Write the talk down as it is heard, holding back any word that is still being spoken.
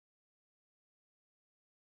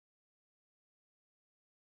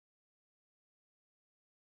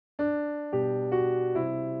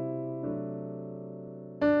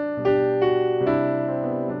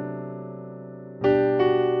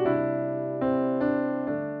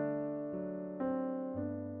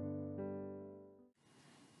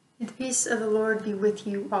peace of the Lord be with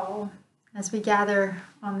you all as we gather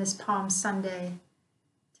on this Palm Sunday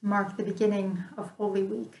to mark the beginning of Holy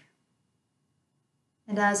Week.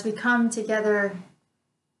 And as we come together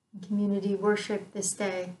in community worship this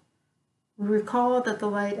day, we recall that the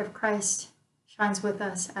light of Christ shines with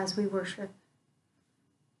us as we worship.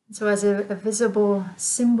 And so as a visible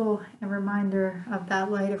symbol and reminder of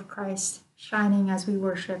that light of Christ shining as we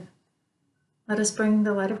worship, let us bring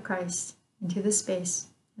the light of Christ into this space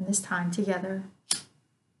and this time together.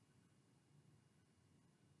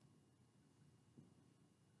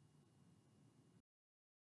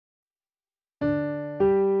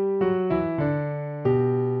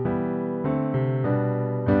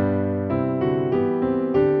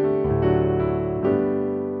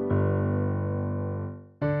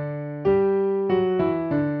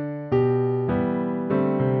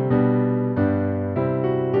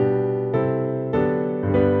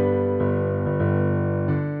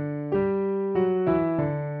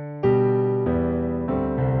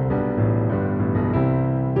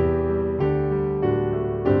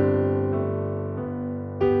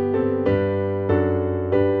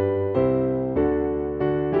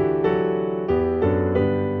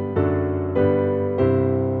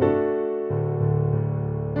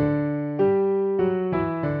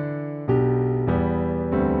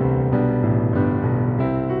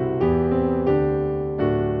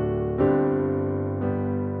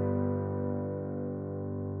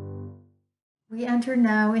 We enter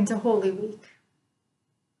now into Holy Week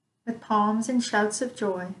with palms and shouts of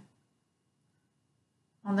joy.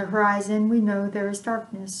 On the horizon, we know there is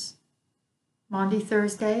darkness. Maundy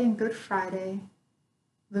Thursday and Good Friday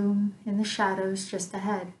loom in the shadows just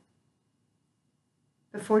ahead.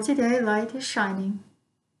 But for today, light is shining.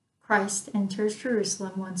 Christ enters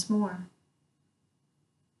Jerusalem once more.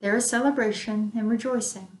 There is celebration and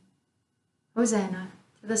rejoicing. Hosanna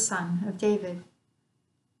to the Son of David.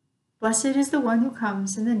 Blessed is the one who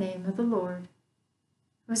comes in the name of the Lord.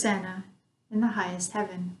 Hosanna in the highest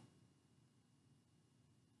heaven.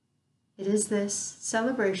 It is this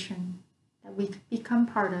celebration that we become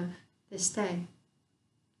part of this day.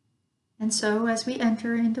 And so as we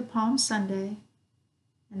enter into Palm Sunday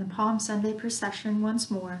and the Palm Sunday procession once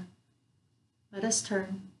more, let us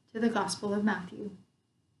turn to the Gospel of Matthew,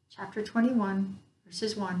 chapter 21,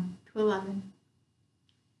 verses 1 to 11.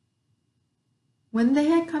 When they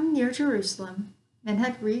had come near Jerusalem and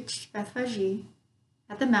had reached Bethphage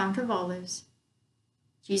at the Mount of Olives,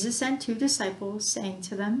 Jesus sent 2 disciples, saying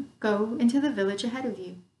to them, "Go into the village ahead of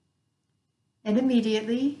you, and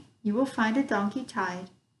immediately you will find a donkey tied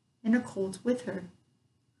and a colt with her.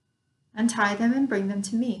 Untie them and bring them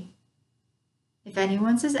to me. If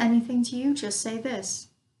anyone says anything to you, just say this: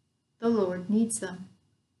 'The Lord needs them,'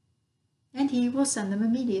 and he will send them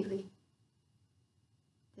immediately."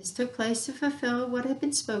 This took place to fulfill what had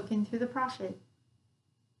been spoken through the prophet,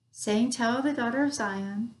 saying, "Tell the daughter of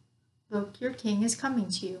Zion, look, your king is coming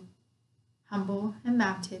to you, humble and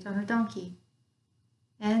mounted on a donkey,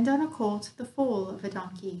 and on a colt, the foal of a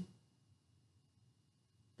donkey."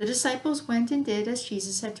 The disciples went and did as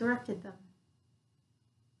Jesus had directed them.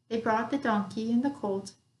 They brought the donkey and the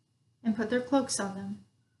colt and put their cloaks on them,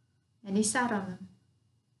 and he sat on them.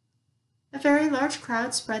 A very large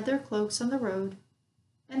crowd spread their cloaks on the road,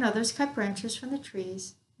 and others cut branches from the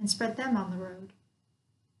trees and spread them on the road.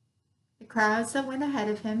 The crowds that went ahead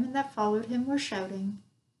of him and that followed him were shouting,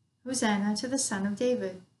 "Hosanna to the Son of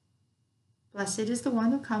David! Blessed is the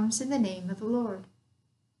one who comes in the name of the Lord!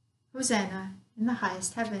 Hosanna in the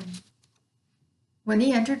highest heaven!" When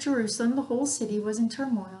he entered Jerusalem, the whole city was in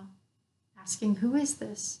turmoil, asking, "Who is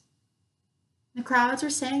this?" The crowds were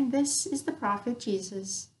saying, "This is the prophet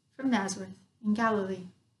Jesus from Nazareth in Galilee."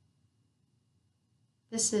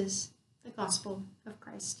 This is the gospel of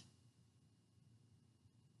Christ.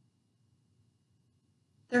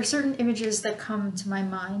 There are certain images that come to my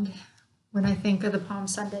mind when I think of the Palm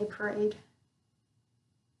Sunday parade.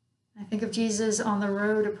 I think of Jesus on the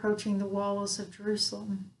road approaching the walls of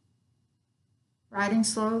Jerusalem, riding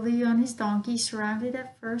slowly on his donkey, surrounded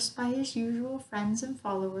at first by his usual friends and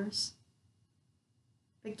followers,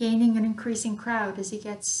 but gaining an increasing crowd as he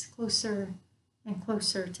gets closer and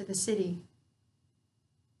closer to the city,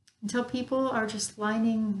 until people are just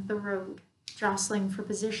lining the road, jostling for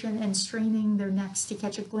position and straining their necks to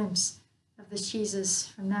catch a glimpse of this Jesus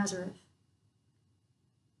from Nazareth.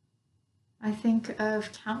 I think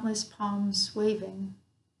of countless palms waving,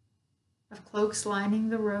 of cloaks lining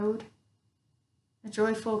the road, a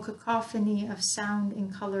joyful cacophony of sound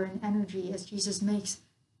and color and energy as Jesus makes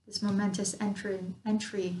this momentous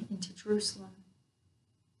entry into Jerusalem.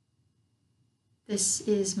 This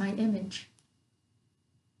is my image.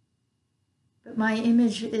 but my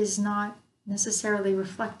image is not necessarily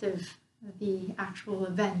reflective of the actual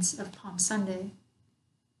events of Palm Sunday.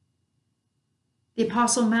 The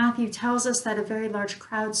Apostle Matthew tells us that a very large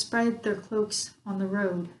crowd spread their cloaks on the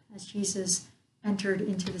road as Jesus entered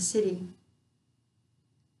into the city.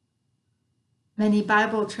 Many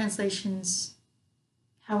Bible translations,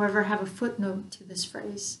 however, have a footnote to this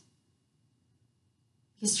phrase,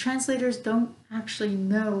 because translators don't actually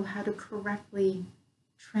know how to correctly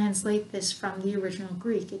translate this from the original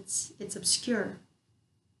Greek. It's obscure.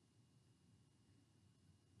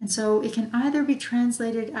 And so it can either be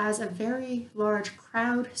translated as a very large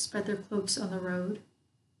crowd spread their cloaks on the road,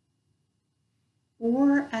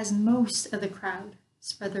 or as most of the crowd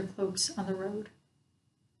spread their cloaks on the road.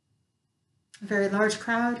 A very large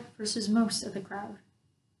crowd versus most of the crowd.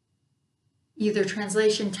 Either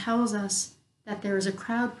translation tells us that there is a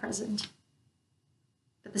crowd present,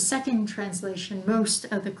 but the second translation, most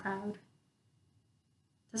of the crowd,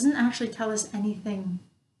 doesn't actually tell us anything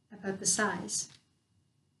about the size.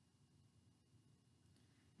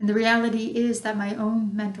 And the reality is that my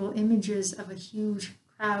own mental images of a huge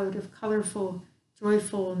crowd of colorful,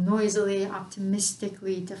 joyful, noisily,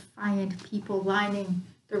 optimistically defiant people lining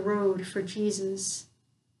the road for Jesus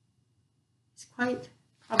is quite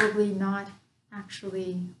probably not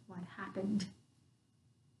actually what happened.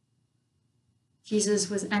 Jesus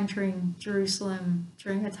was entering Jerusalem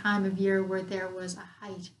during a time of year where there was a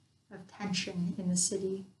height of tension in the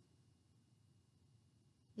city.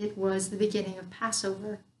 It was the beginning of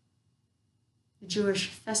Passover, the Jewish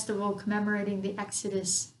festival commemorating the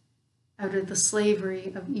Exodus out of the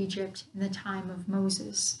slavery of Egypt in the time of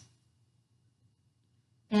Moses.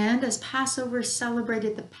 And as Passover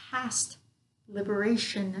celebrated the past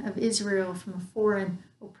liberation of Israel from a foreign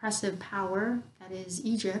oppressive power, that is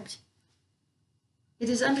Egypt, it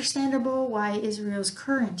is understandable why Israel's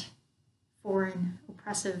current foreign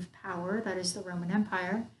oppressive power, that is the Roman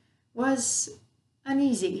Empire, was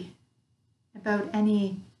uneasy about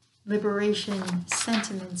any liberation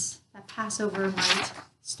sentiments that Passover might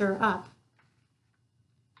stir up.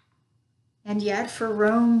 And yet, for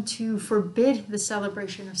Rome to forbid the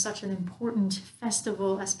celebration of such an important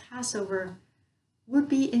festival as Passover would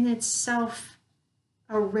be in itself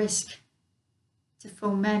a risk to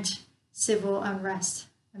foment civil unrest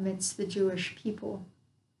amidst the Jewish people.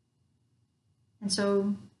 And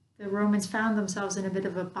so the Romans found themselves in a bit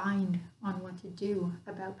of a bind on what to do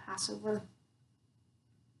about Passover.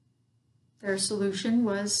 Their solution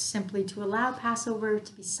was simply to allow Passover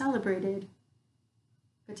to be celebrated,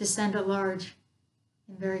 but to send a large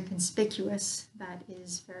and very conspicuous, that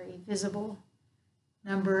is very visible,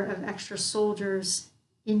 number of extra soldiers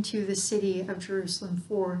into the city of Jerusalem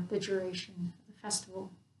for the duration of the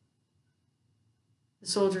festival. The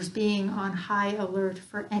soldiers being on high alert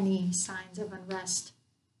for any signs of unrest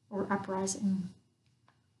or uprising,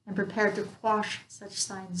 and prepared to quash such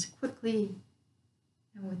signs quickly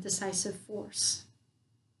and with decisive force.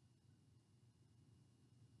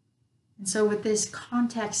 And so with this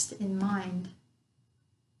context in mind,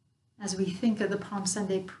 as we think of the Palm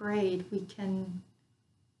Sunday parade, we can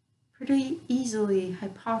pretty easily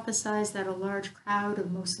hypothesize that a large crowd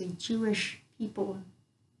of mostly Jewish people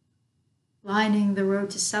lining the road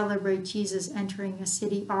to celebrate Jesus entering a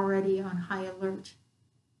city already on high alert,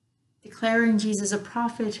 declaring Jesus a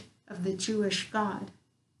prophet of the Jewish God,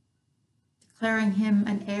 declaring him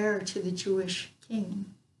an heir to the Jewish king,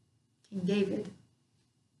 King David,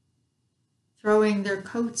 throwing their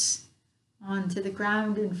coats onto the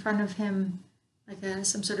ground in front of him like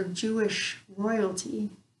some sort of Jewish royalty.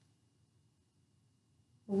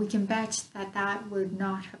 Well, we can bet that that would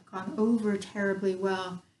not have gone over terribly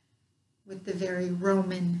well with the very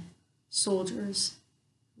Roman soldiers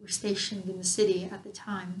who were stationed in the city at the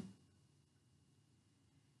time.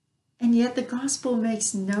 And yet the gospel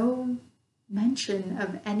makes no mention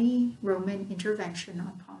of any Roman intervention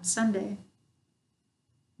on Palm Sunday.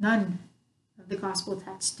 None of the gospel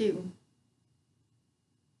texts do.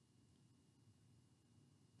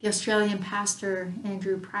 The Australian pastor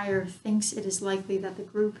Andrew Pryor thinks it is likely that the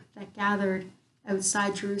group that gathered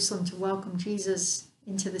outside Jerusalem to welcome Jesus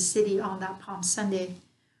into the city on that Palm Sunday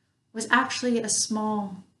was actually a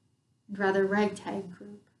small and rather ragtag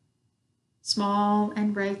group. Small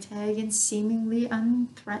and ragtag and seemingly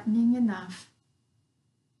unthreatening enough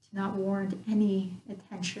to not warrant any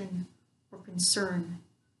attention or concern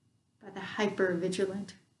by the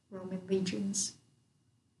hyper-vigilant Roman legions.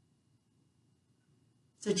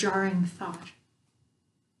 It's a jarring thought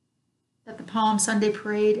that the Palm Sunday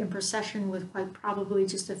parade and procession with quite probably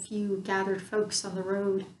just a few gathered folks on the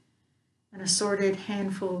road, an assorted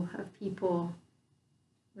handful of people,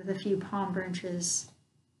 with a few palm branches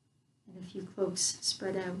and a few cloaks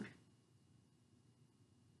spread out.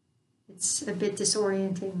 It's a bit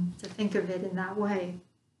disorienting to think of it in that way.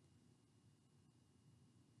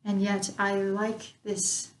 And yet I like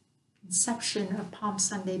this conception of Palm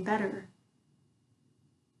Sunday better.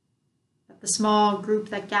 That the small group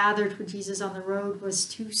that gathered for Jesus on the road was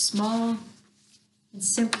too small and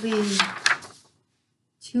simply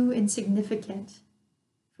too insignificant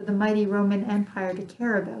for the mighty Roman Empire to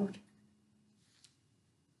care about,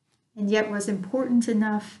 and yet was important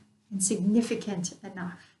enough and significant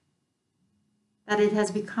enough that it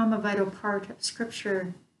has become a vital part of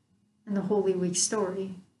Scripture and the Holy Week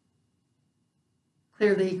story.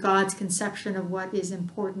 Clearly, God's conception of what is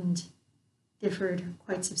important differed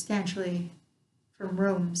quite substantially from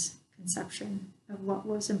Rome's conception of what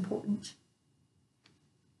was important.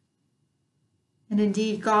 And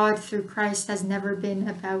indeed, God through Christ has never been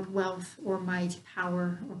about wealth or might,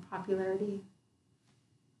 power or popularity.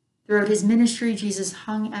 Throughout his ministry, Jesus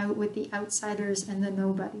hung out with the outsiders and the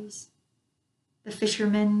nobodies, the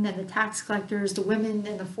fishermen and the tax collectors, the women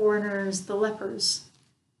and the foreigners, the lepers.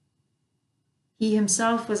 He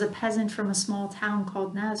himself was a peasant from a small town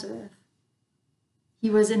called Nazareth. He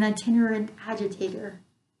was an itinerant agitator.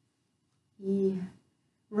 He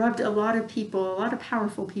rubbed a lot of people, a lot of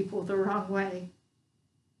powerful people, the wrong way.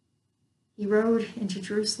 He rode into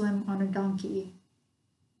Jerusalem on a donkey,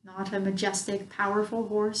 not a majestic, powerful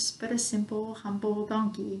horse, but a simple, humble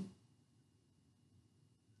donkey.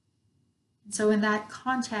 And so in that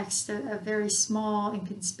context, a very small,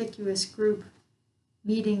 inconspicuous group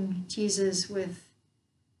meeting Jesus with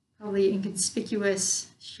probably inconspicuous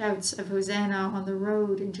shouts of Hosanna on the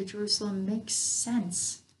road into Jerusalem makes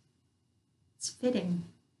sense. It's fitting.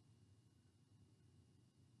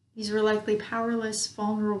 These were likely powerless,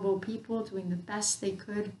 vulnerable people doing the best they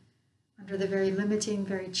could under the very limiting,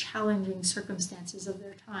 very challenging circumstances of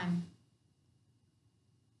their time.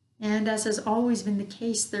 And as has always been the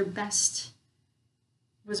case, their best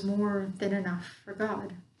was more than enough for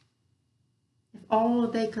God. If all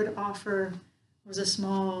they could offer was a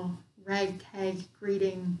small ragtag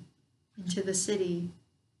greeting into the city,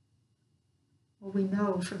 well, we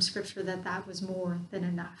know from Scripture that that was more than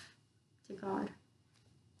enough to God.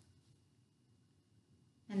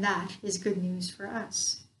 And that is good news for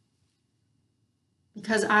us.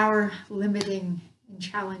 Because our limiting and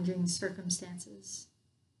challenging circumstances,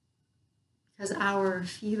 because our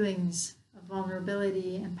feelings of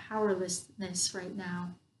vulnerability and powerlessness right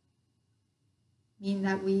now mean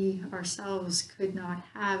that we ourselves could not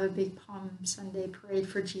have a big Palm Sunday parade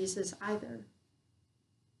for Jesus either.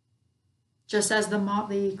 Just as the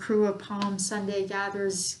motley crew of Palm Sunday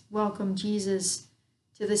gatherers welcome Jesus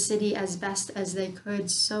to the city as best as they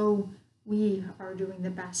could, so we are doing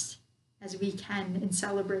the best as we can in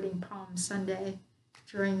celebrating Palm Sunday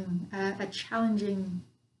during a challenging,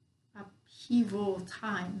 upheaval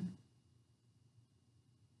time.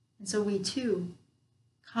 And so we too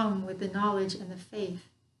come with the knowledge and the faith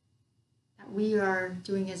that we are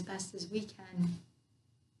doing as best as we can,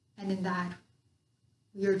 and in that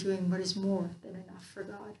we are doing what is more than enough for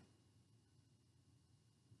God.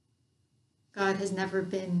 God has never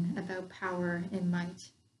been about power and might.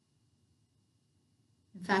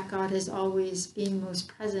 In fact, God has always been most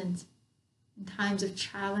present in times of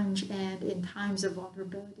challenge and in times of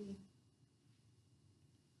vulnerability.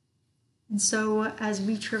 And so as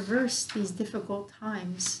we traverse these difficult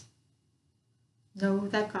times, know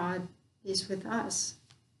that God is with us.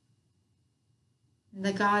 And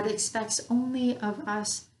that God expects only of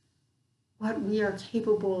us what we are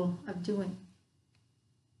capable of doing.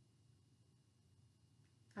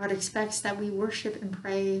 God expects that we worship and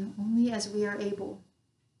pray only as we are able.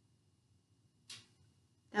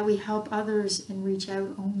 That we help others and reach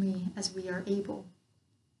out only as we are able.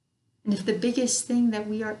 And if the biggest thing that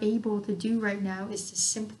we are able to do right now is to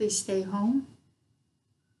simply stay home,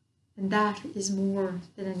 then that is more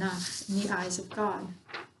than enough in the eyes of God.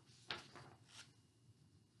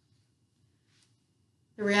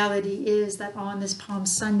 The reality is that on this Palm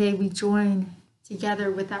Sunday, we join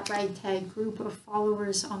together with that ragtag group of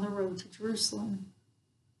followers on the road to Jerusalem.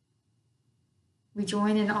 We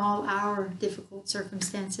join in all our difficult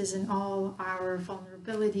circumstances and all our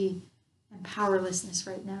vulnerability and powerlessness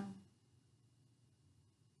right now.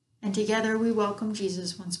 And together we welcome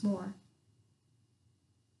Jesus once more.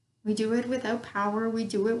 We do it without power, we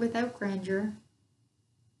do it without grandeur.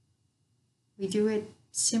 We do it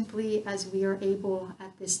simply as we are able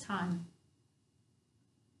at this time.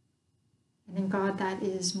 And in God, that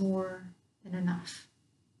is more than enough.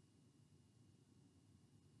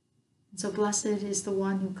 And so blessed is the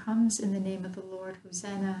one who comes in the name of the Lord.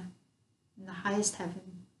 Hosanna in the highest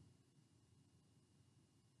heaven.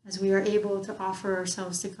 As we are able to offer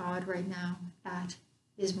ourselves to God right now, that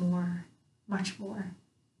is more, much more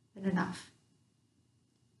than enough.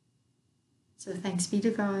 So thanks be to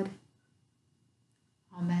God.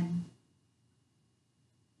 Amen.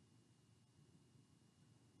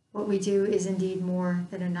 What we do is indeed more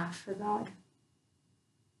than enough for God.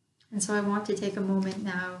 And so I want to take a moment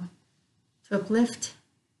now to uplift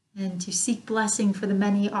and to seek blessing for the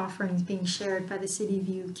many offerings being shared by the City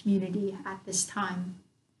View community at this time.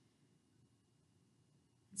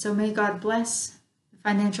 So may God bless the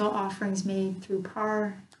financial offerings made through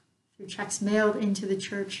PAR, through checks mailed into the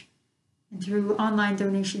church, and through online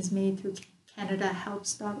donations made through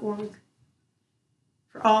CanadaHelps.org.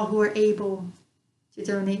 For all who are able to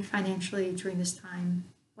donate financially during this time,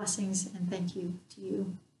 blessings and thank you to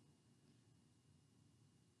you.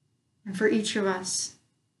 And for each of us,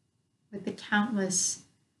 with the countless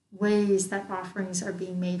ways that offerings are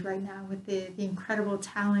being made right now, with the incredible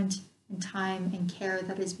talent and time and care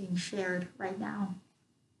that is being shared right now.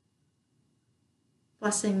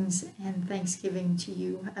 Blessings and thanksgiving to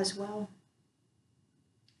you as well.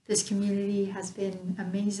 This community has been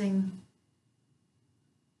amazing,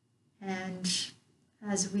 and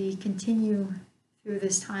as we continue through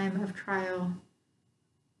this time of trial,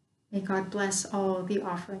 may God bless all the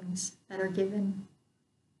offerings that are given,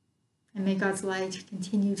 and may God's light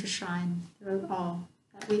continue to shine throughout all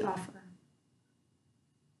that we offer.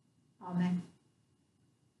 Amen.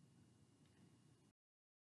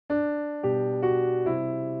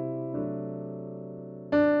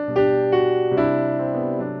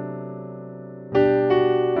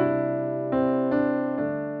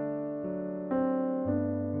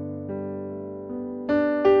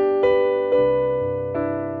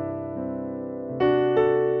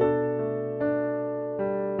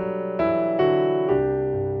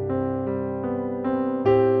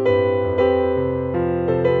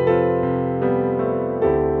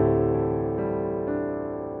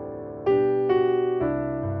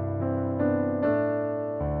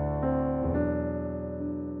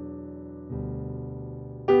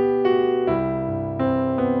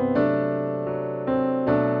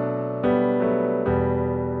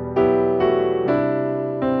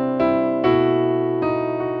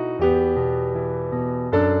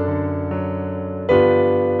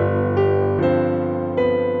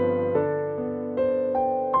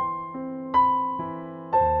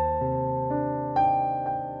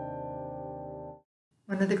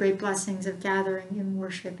 One of the great blessings of gathering in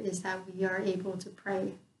worship is that we are able to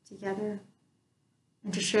pray together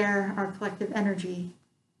and to share our collective energy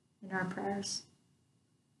in our prayers.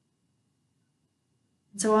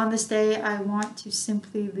 And so on this day, I want to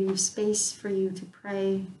simply leave space for you to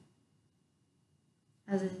pray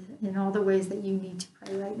as in all the ways that you need to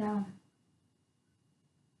pray right now.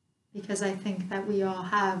 Because I think that we all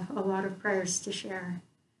have a lot of prayers to share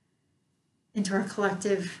into our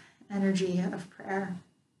collective energy of prayer.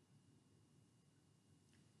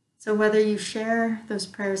 So whether you share those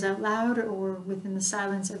prayers out loud or within the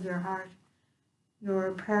silence of your heart,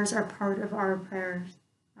 your prayers are part of our prayers,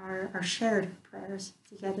 our shared prayers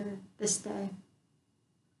together this day.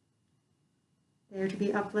 They are to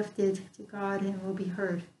be uplifted to God and will be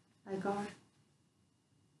heard by God.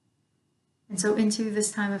 And so into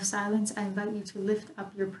this time of silence, I invite you to lift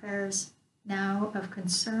up your prayers now of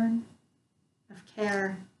concern, of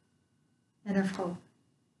care, and of hope.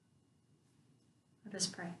 Let us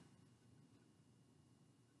pray.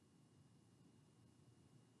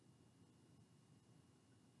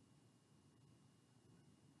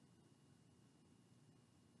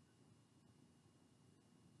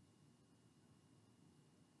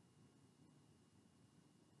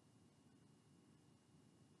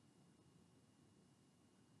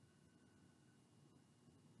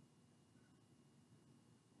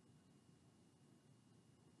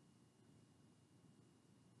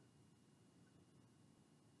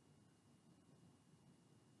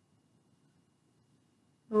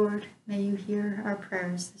 Lord, may you hear our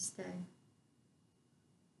prayers this day.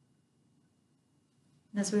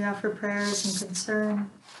 And as we offer prayers in concern,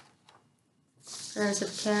 prayers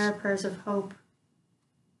of care, prayers of hope,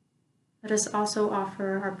 let us also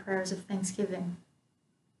offer our prayers of thanksgiving,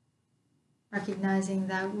 recognizing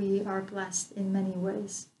that we are blessed in many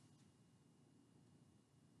ways.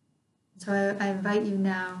 So I invite you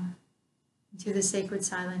now into the sacred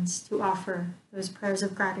silence to offer those prayers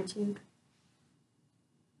of gratitude.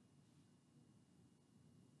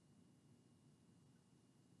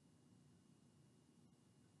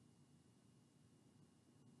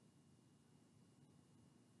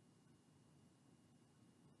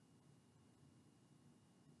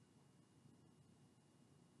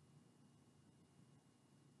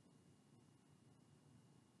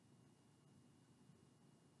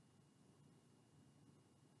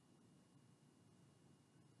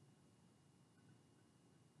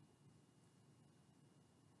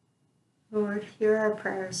 Lord, hear our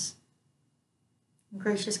prayers. And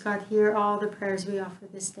gracious God, hear all the prayers we offer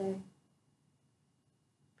this day.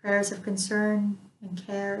 Prayers of concern and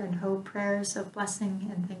care and hope, prayers of blessing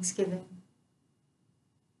and thanksgiving.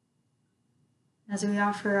 As we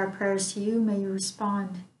offer our prayers to you, may you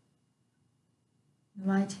respond in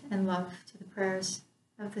light and love to the prayers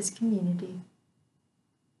of this community.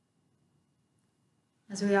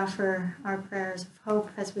 As we offer our prayers of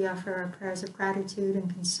hope, as we offer our prayers of gratitude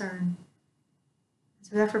and concern,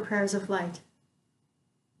 as we offer prayers of light,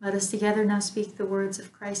 let us together now speak the words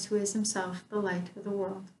of Christ, who is himself the light of the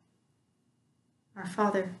world. Our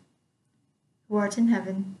Father, who art in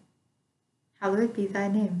heaven, hallowed be thy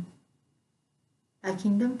name. Thy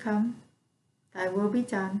kingdom come, thy will be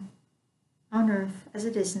done, on earth as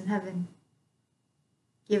it is in heaven.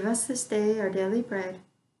 Give us this day our daily bread,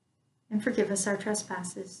 and forgive us our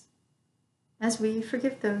trespasses, as we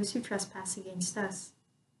forgive those who trespass against us.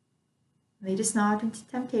 Lead us not into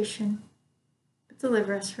temptation, but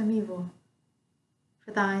deliver us from evil.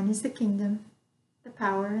 For thine is the kingdom, the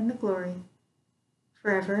power, and the glory,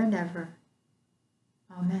 forever and ever.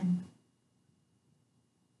 Amen.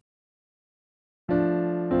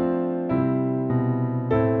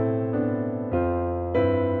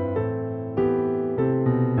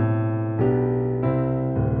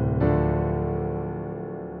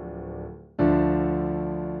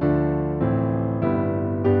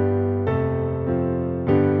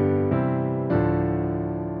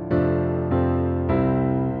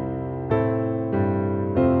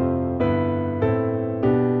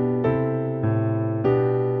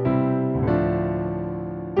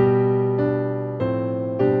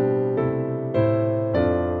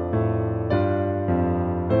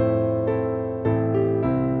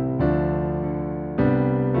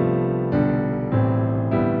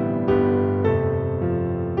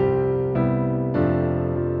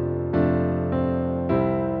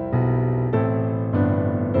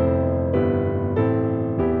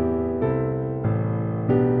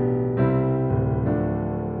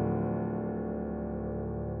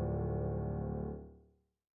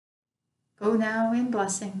 Go now in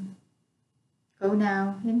blessing. Go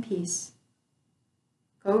now in peace.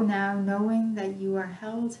 Go now knowing that you are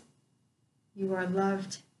held, you are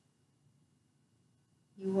loved,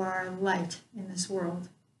 you are light in this world.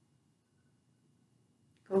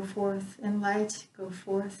 Go forth in light, go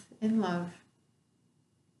forth in love.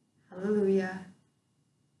 Hallelujah.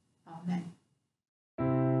 Amen.